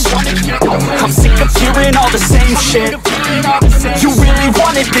 bitch. I'm sick of hearing all the same shit. You really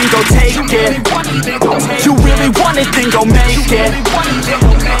want it, then go take it. You really want it, then go make it.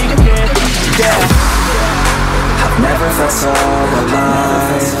 Yeah. I've never felt so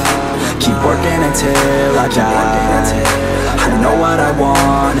alive. Keep working until I die. I know what I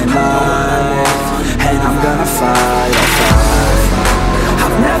want in life, and I'm gonna fight, I'll fight.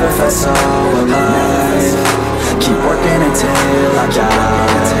 I've never felt so alive. Keep working until I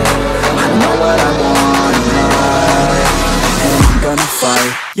die. I know what I want in life, and I'm gonna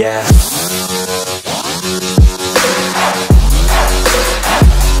fight, yeah.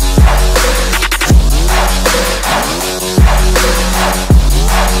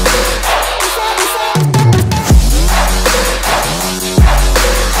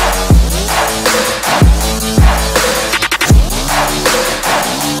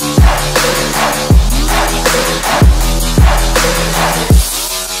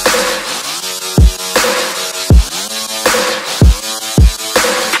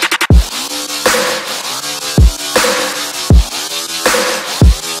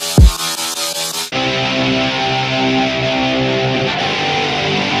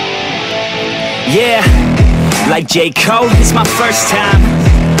 Yeah, like J. Cole, it's my first time.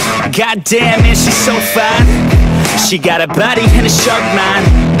 Goddamn, man, she's so fine. She got a body and a sharp mind.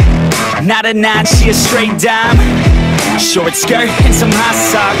 Not a 9, she a straight dime. Short skirt and some high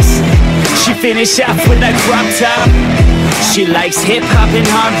socks. She finish off with a crop top. She likes hip-hop and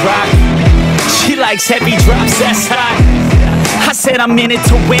hard rock. She likes heavy drops, that's hot. I said I'm in it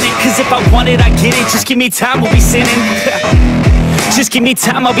to win it, cause if I want it, I get it. Just give me time, we'll be sinning. Just give me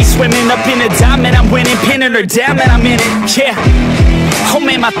time, I'll be swimming up in a diamond. I'm winning, pinning her down, and I'm in it, yeah. Oh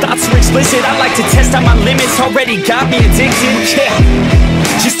man, my thoughts are explicit. I like to test out my limits, already got me addicted, yeah.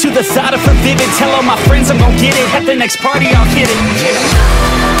 Just to the thought of her vivid. Tell all my friends I'm gon' get it. At the next party I'll hit it, yeah.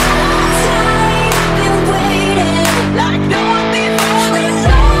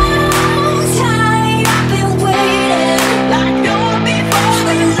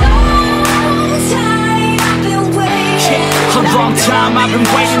 Long time I've been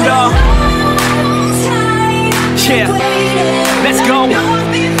waiting on. Yeah, let's go. A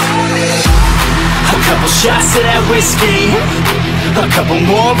couple shots of that whiskey, a couple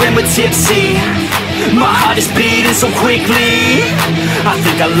more and we're tipsy. My heart is beating so quickly, I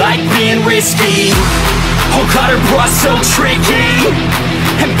think I like being risky. Oh God, her bra so tricky,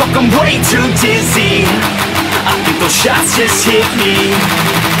 and fuck, I'm way too dizzy. I think those shots just hit me.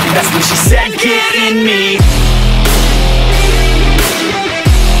 That's when she said, get in me.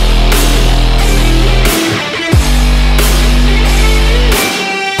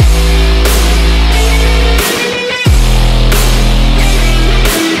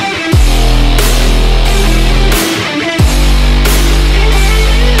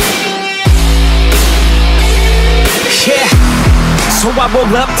 So I roll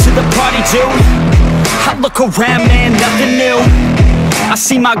up to the party, dude. I look around, man, nothing new. I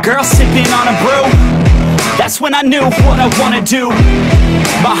see my girl sipping on a brew. That's when I knew what I wanna do.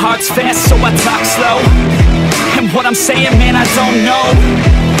 My heart's fast, so I talk slow. And what I'm saying, man, I don't know.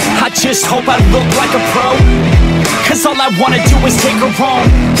 I just hope I look like a pro, cause all I wanna do is take her home,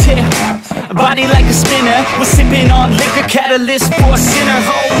 yeah. Body like a spinner, we're sipping on liquor, catalyst for a sinner,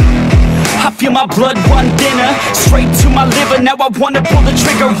 ho. I feel my blood run thinner, straight to my liver. Now I wanna pull the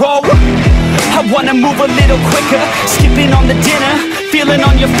trigger, roll. I wanna move a little quicker, skipping on the dinner. Feeling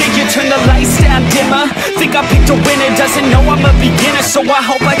on your figure, turn the lights down dimmer. Think I picked a winner, doesn't know I'm a beginner, so I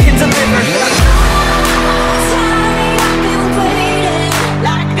hope I can deliver.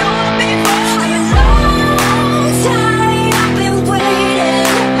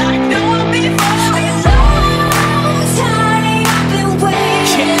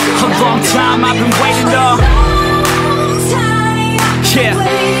 Time I've been waiting on. Yeah,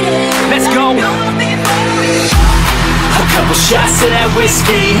 let's go. A couple shots of that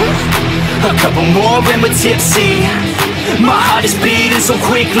whiskey, a couple more and we're tipsy. My heart is beating so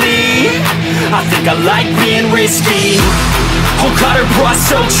quickly, I think I like being risky. Oh God, her bra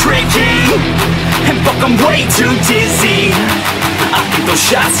so tricky, and fuck, I'm way too dizzy. I think those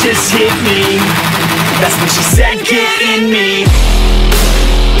shots just hit me. That's when she said, get in me.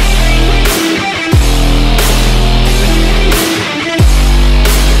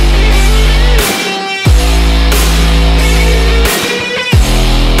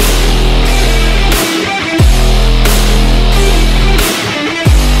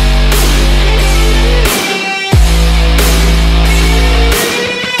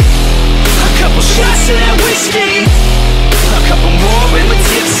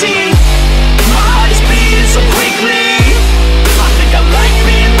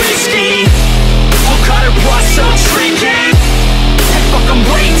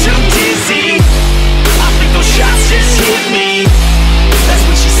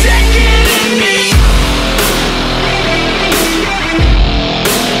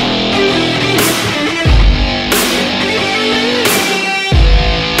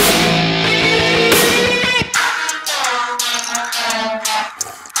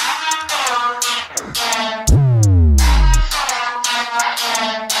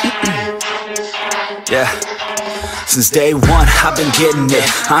 Yeah. Since day one, I've been getting it.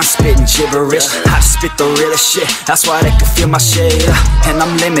 I'm spitting gibberish, I just spit the realest shit. That's why they can feel my shit, and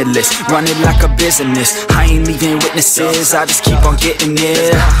I'm limitless, running like a business. I ain't leaving witnesses, I just keep on getting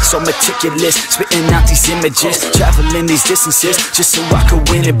it. So meticulous, spitting out these images, traveling these distances, just so I could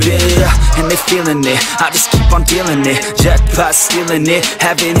win it big. And they feeling it, I just keep on dealing it. Jackpot stealing it,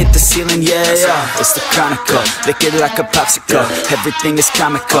 haven't hit the ceiling, yeah. It's the chronicle, lick it like a popsicle. Everything is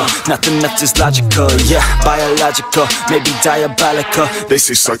comical, nothing left is logical, yeah. Biological, magical, maybe diabolical. They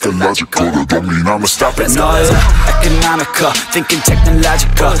say psychological, that don't mean I'ma stop it. No, economical, thinking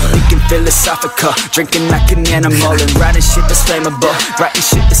technological, thinking philosophical, drinking like an animal, and writing shit that's flammable, writing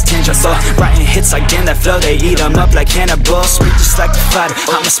shit that's tangible, writing hits like in that flow, they eat them up like cannibals. Spit just like a fighter,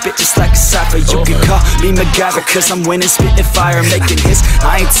 I'ma spit just like a cipher. You can call me MacGyver, cause I'm winning, spitting fire, making hits.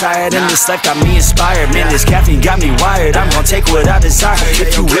 I ain't tired, and this life got me inspired. Man, this caffeine got me wired, I'm gonna take what I desire.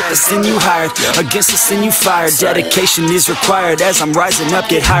 If you with us, then you hired, against us, then you fired. Dedication is required as I'm rising up,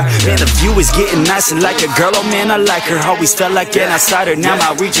 get higher. Man, the view is getting nicer, like a girl, oh man, I like her. Always felt like an outsider, now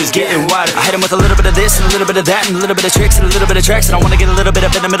my reach is getting wider. I hit him with a little bit of this, and a little bit of that, and a little bit of tricks, and a little bit of tracks, and I wanna get a little bit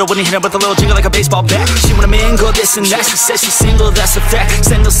up in the middle when he hit him with a little jingle like a baseball bat. She wanna mingle this and that, she says she's single, that's a fact.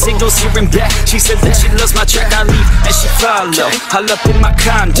 Send those signals here and back, she said that she loves my track. I leave and she follow, all up in my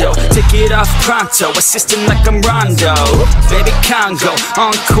condo, take it off pronto, assisting like I'm Rondo. Baby Congo,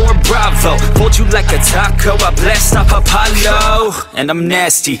 Encore Bravo, fold you like a taco, I blast off Apollo. And I'm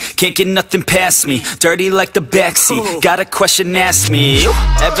nasty, can't get nothing past me, dirty like the backseat, got a question, ask me.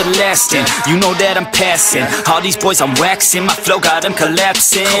 Everlasting, you know that I'm passing, all these boys I'm waxing, my flow got them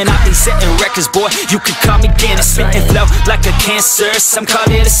collapsing. I've been setting records, boy, you can call me Guinness, spitting flow like a cancer, some call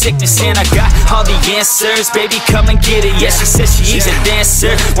it a sickness, and I got all the answers. Baby, come and get it, yeah, she says she's a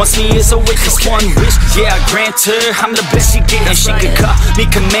dancer, wants me as a witness, one wish, yeah, I grant her. I'm the best she getting, she could call me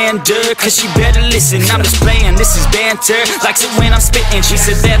commander, cause she better listen, I'm just playing, this is banter. Likes it when I'm spitting, she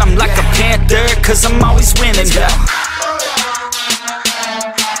said that I'm like a panther, cause I'm always winning, yeah.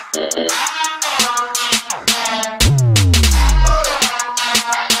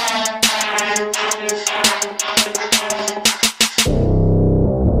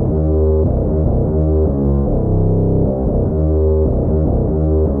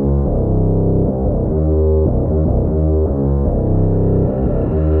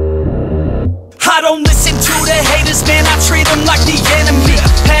 I don't listen to the haters, man, I treat them like the enemy.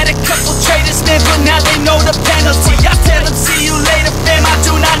 Had a couple traitors, man, but now they know the penalty. I tell them, see you later, fam, I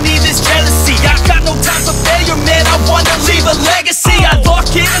do not need this jealousy. I got no time for failure, man, I wanna leave a legacy. I lock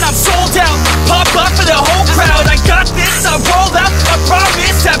in and I'm sold out, pop up for the whole crowd. I got this, I roll out, I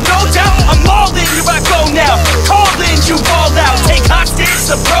promise, have no doubt. I'm all in, here I go now, call in, you all out. Take hostage,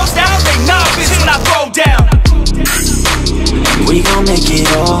 the pros down, they novice when I throw down. We gon' make it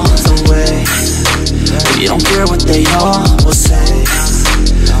all the way. We don't care what they all will say.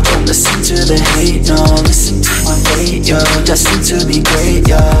 Don't listen to the hate, no, listen to my fate, yo. Destined to be great,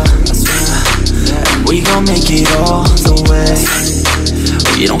 yeah. And we gon' make it all the way.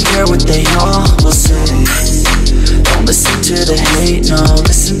 We don't care what they all will say. Don't listen to the hate, no,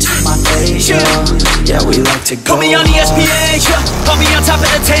 listen to my fate, yo. Yeah, we like to go put me on ESPN, yeah. Put me on top of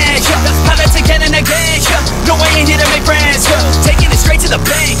the tank, yeah. Pilots again and again, yeah. No, I ain't here to make friends, yeah. Taking it straight to the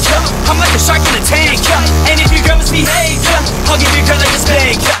bank, yeah. I'm like a shark in a tank, yeah. And if your girl misbehave, yeah, I'll give your girl like a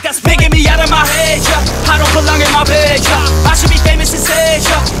spank, yeah. That's making me out of my head, yeah. I don't belong in my bed, yeah. I should be famous instead,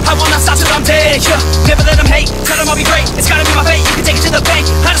 yeah. I will not stop till I'm dead, yeah. Never let them hate, tell them I'll be great. It's gotta be my fate, you can take it to the bank.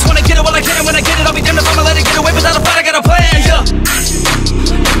 I just wanna get it while I get it, when I get it I'll be damned if I'ma let it get away without a fight. I got a plan, yeah.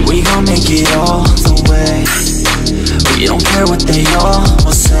 We gon' make it all the way. We don't care what they all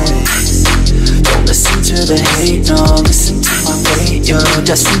will say. Don't listen to the hate, no, listen to my fate, yo.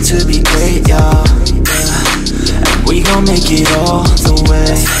 Destined to be great, yeah. And we gon' make it all the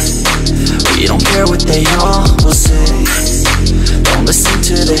way. We don't care what they all will say. Don't listen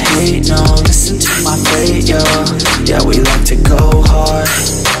to the hate, no, listen to my fate, yo. Yeah, we like to go hard.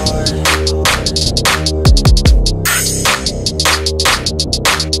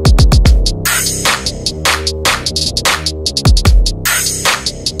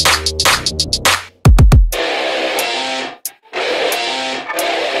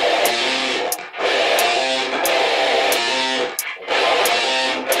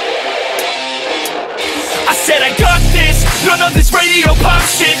 None of this radio pop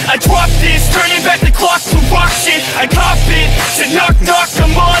shit. I drop this, turning back the clock to rock shit. I cop it, said knock knock,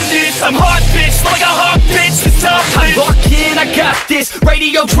 I'm on this. I'm hot bitch, like a hot bitch, it's tough. I lock in, I got this,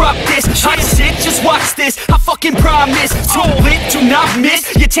 radio drop this. Hot shit, just watch this, I fucking promise. Roll it, do not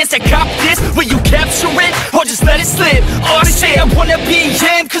miss your chance to cop this. Will you capture it, or just let it slip? Or they say I wanna be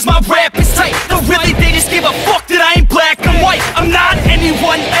him, cause my rap is tight. But really they just give a fuck that I ain't black and white. I'm not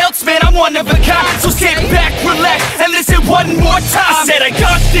anyone else, man, I'm one of a kind. So stand back, relax, and listen one more time. I said I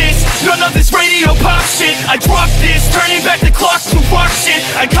got this, none of this radio pop shit. I drop this, turning back the clock to rock shit.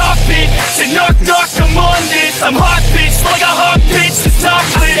 I cop it, said knock knock, I'm on this. I'm hot bitch, like a hot bitch, the top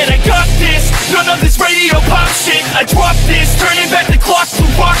lit. I said I got this, none of this radio pop shit. I drop this, turning back the clock to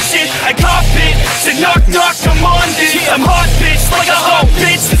rock shit. I cop it, said knock knock, I'm on this. I'm hot bitch, like a hot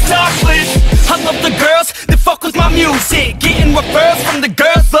bitch, the top lit. I love the girls that fuck with my music.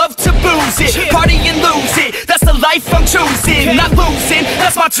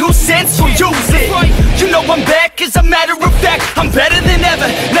 sense, so use it. You know I'm back, as a matter of fact, I'm better than ever,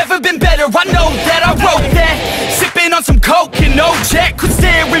 never been better, I know that. I wrote that, sipping on some coke and no jack, could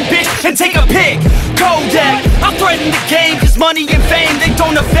stare and bitch and take a pic. Kodak, I threaten the game, cause money and fame, they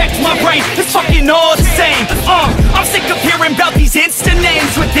don't affect my brain, it's fucking all the same. I'm sick of hearing about these Insta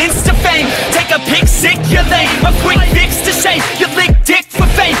names with Insta fame. Take a pic, sick, you're lame, a quick fix to shame. You lick dick for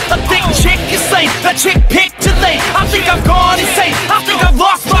fame, a thick chick is lame, a chick picked to lame. I think I've gone insane, I think I've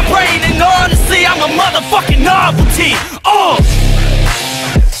lost my brain, and honestly I'm a motherfucking novelty.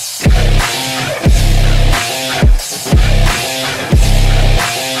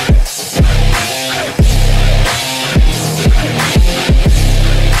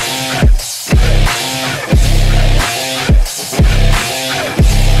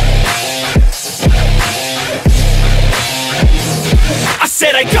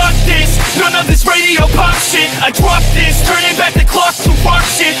 I got this, none of this radio pop shit. I dropped this, turning back the clock to rock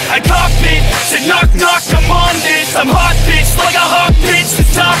shit. I cop it, said knock knock, I'm on this. I'm hot bitch, like a hot bitch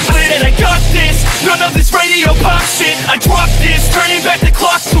that's topless. Said I got this, none of this radio pop shit. I dropped this, turning back the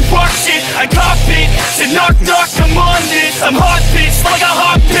clock to rock shit. I cop it, said knock knock, I'm on this. I'm hot bitch, like a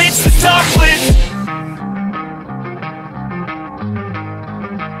hot bitch that's topless.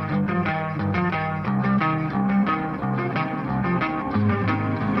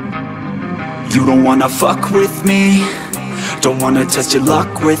 You don't wanna fuck with me, don't wanna test your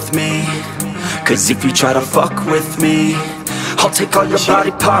luck with me, cause if you try to fuck with me, I'll take all your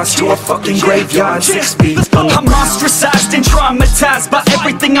body parts to a fucking graveyard 6 feet I'm ostracized and traumatized by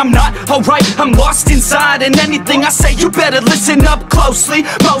everything I'm not. Alright, I'm lost inside, and anything I say you better listen up closely.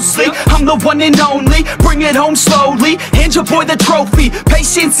 Mostly, I'm the one and only, bring it home slowly. Hand your boy the trophy,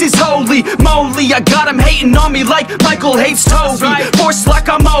 patience is holy moly. I got him hating on me like Michael hates Toby. Force like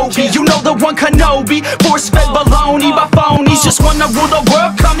I'm Obi, you know the one Kenobi. Force-fed baloney by phonies, just wanna rule the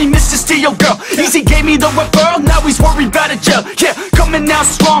world, call me Mr. Steel Girl. Easy gave me the referral, now he's worried about a jail. Yeah, coming out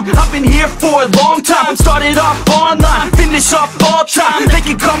strong, I've been here for a long time. Started off online, finish off all time. They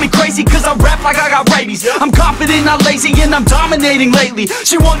can call me crazy cause I rap like I got rabies. I'm confident, not lazy, and I'm dominating lately.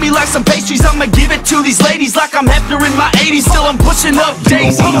 She want me like some pastries, I'ma give it to these ladies like I'm Hefner in my 80s. Still I'm pushing up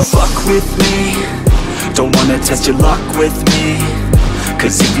daisies. You don't wanna fuck with me, don't wanna test your luck with me,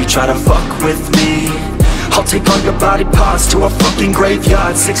 cause if you try to fuck with me, I'll take all your body parts to a fucking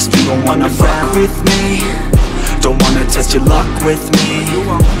graveyard 6 feet. You don't wanna fuck with me, don't wanna test your luck with me,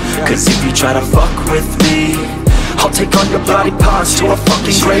 cause if you try to fuck with me, I'll take all your body parts to a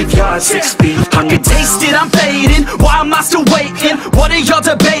fucking graveyard 6 feet. I can taste it, I'm fading, why am I still waiting? What are y'all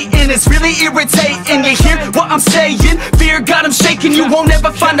debating? It's really irritating. You hear what I'm saying? Fear got him shaking. You won't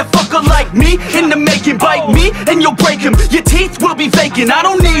ever find a fucker like me in the making. Bite me and you'll break him, your teeth will be vacant. I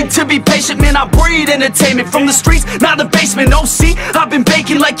don't need to be patient, man, I breed entertainment. From the streets, not the basement. Oh see, I've been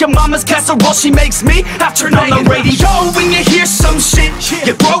baking like your mama's casserole. She makes me, I turn on the radio when you hear some shit,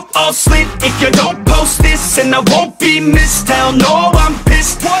 your throat all slit. If you don't post this, and I won't be missed. Hell no, I'm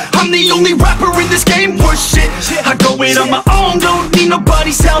pissed. I'm the only rapper in this game worth shit. I go it on my own, don't need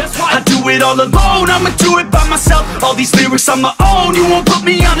nobody's help. I do it all alone, I'ma do it by myself. All these lyrics on my own, you won't put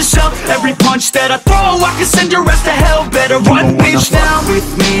me on the shelf. Every punch that I throw, I can send your ass to hell. Better run, bitch, down with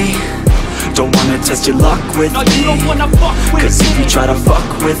me, don't wanna test your luck with me, cause if you try to fuck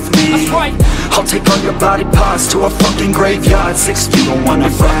with me, I'll take all your body parts to a fucking graveyard 6 feet. You don't wanna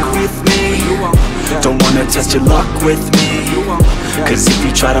fuck with me, don't wanna test your luck with me, cause if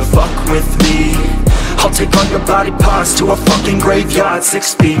you try to fuck with me, I'll take all your body parts to a fucking graveyard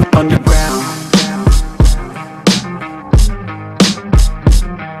 6 feet underground.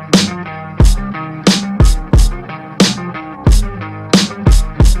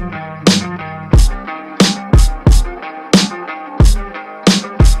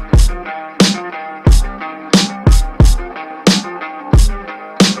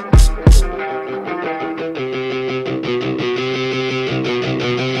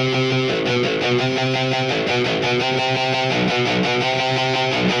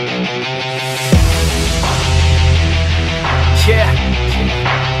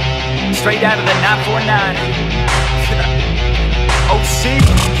 Straight out of the 949 OC.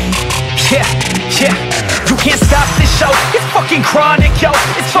 Yeah, you can't stop this show. It's fucking chronic, yo.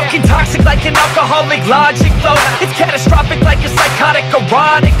 It's fucking toxic like an alcoholic logic flow. It's catastrophic like a psychotic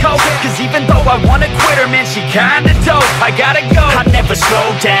erotic code. Cause even though I wanna quit her, man, she kinda dope. I gotta go, I never slow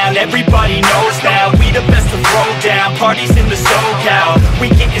down. Everybody knows now, we the best to throw down. Parties in the SoCal, we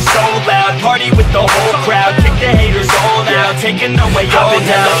getting so loud. Party with the whole crowd, kick the haters all out. taking the way all down.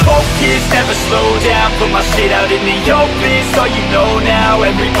 Never focus, never slow down, put my shit out in the open, so you know now,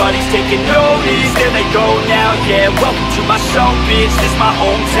 everybody's taking notice, there they go now, yeah, welcome to my show, bitch, this my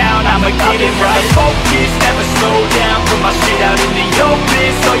hometown, I'ma get it right. Focus, never slow down, put my shit out in the open,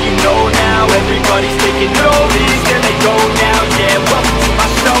 so you know now, everybody's taking notice, there they go now, yeah, welcome to my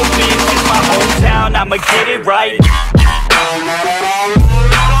show, bitch, this my hometown, I'ma get it right.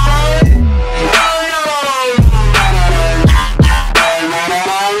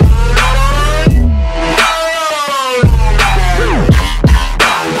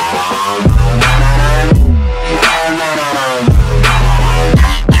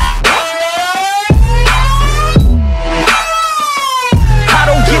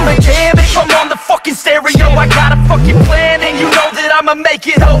 Stereo, I got a fucking plan, and you know that I'ma make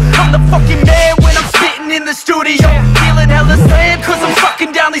it ho. I'm the fucking man when I'm spitting in the studio, feeling hella slammed cause I'm sucking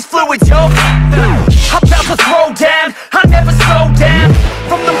down these fluids, yo. I'm about to throw down, I never slow down.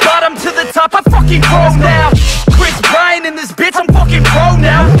 From the bottom to the top, I fucking grow now. Chris Bryan in this bitch, I'm fucking pro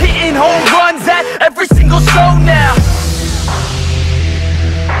now. Hitting home runs at every single show now.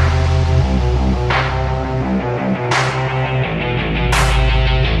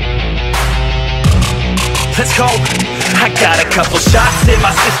 Let's go. I got a couple shots in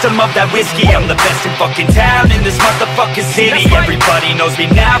my system of that whiskey. I'm the best in fucking town, in this motherfucking city. Everybody knows me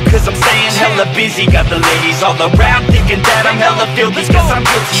now cause I'm staying hella busy. Got the ladies all around thinking that I'm hella filthy cause I'm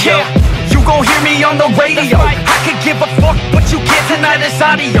guilty, yo. You gon' hear me on the radio. I could give a fuck what you get tonight is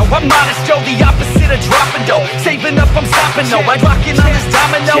audio. I'm modest, yo, the opposite of dropping dough. Saving up, I'm stopping, no. I rock it on this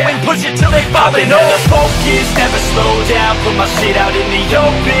domino and push it till they falling. Never focus, never slow down. Put my shit out in the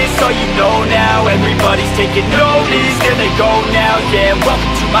open, so you know now. Everybody's taking notice, there they go now. Yeah,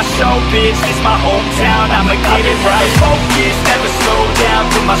 welcome to my show, bitch. This my hometown, I'ma get it right. Focus, never slow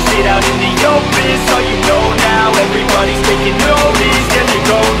down. Put my shit out in the open, so you know now. Everybody's taking notice, there they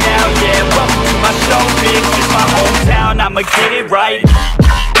go now. Yeah, welcome to my show, bitch. This my hometown, I'ma get it right.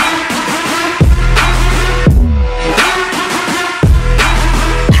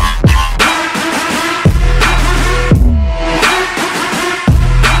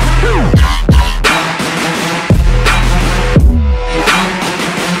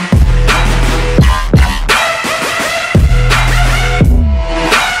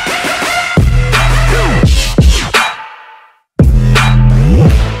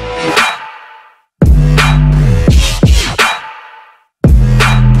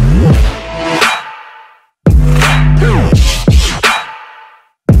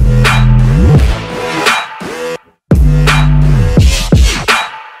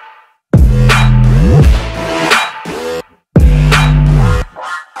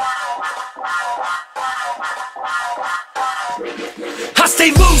 I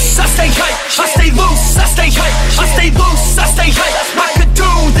stay loose, I stay hype. I stay loose, I stay hype. I stay loose, I stay hype. I could do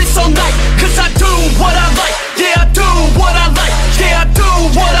this all night, cause I do what I like. Yeah, I do what I like. Yeah, I do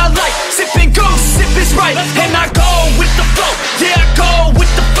what I like. Sipping goose, sip is right. And I go with the flow. Yeah, I go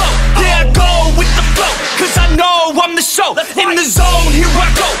with the flow. Yeah, I go with the flow. Cause I know I'm the show. In the zone, here I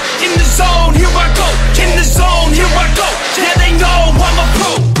go. In the zone, here I go. In the zone, here I go. Yeah, they know I'm a pro.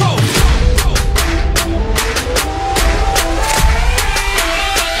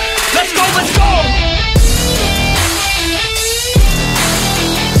 Let's go, let's go!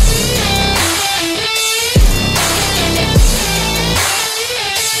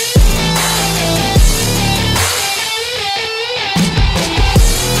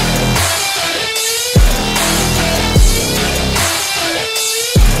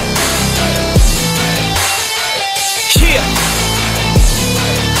 Yeah!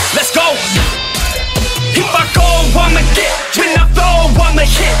 Let's go! If I go, I'ma get. When I flow, I'ma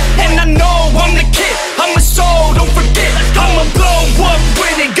hit. And I know I'm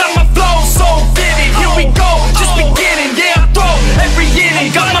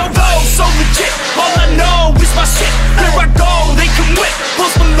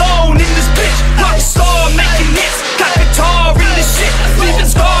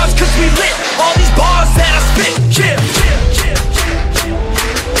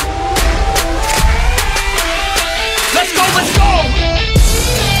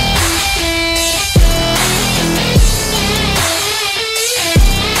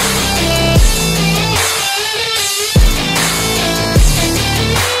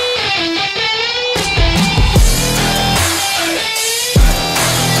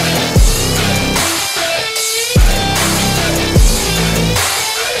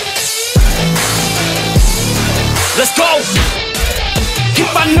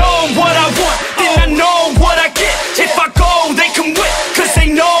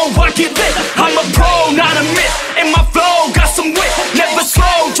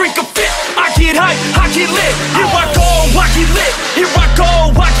get lit. Here I go, I get lit. Here I go,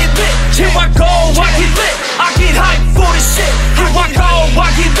 I get lit. Here I go,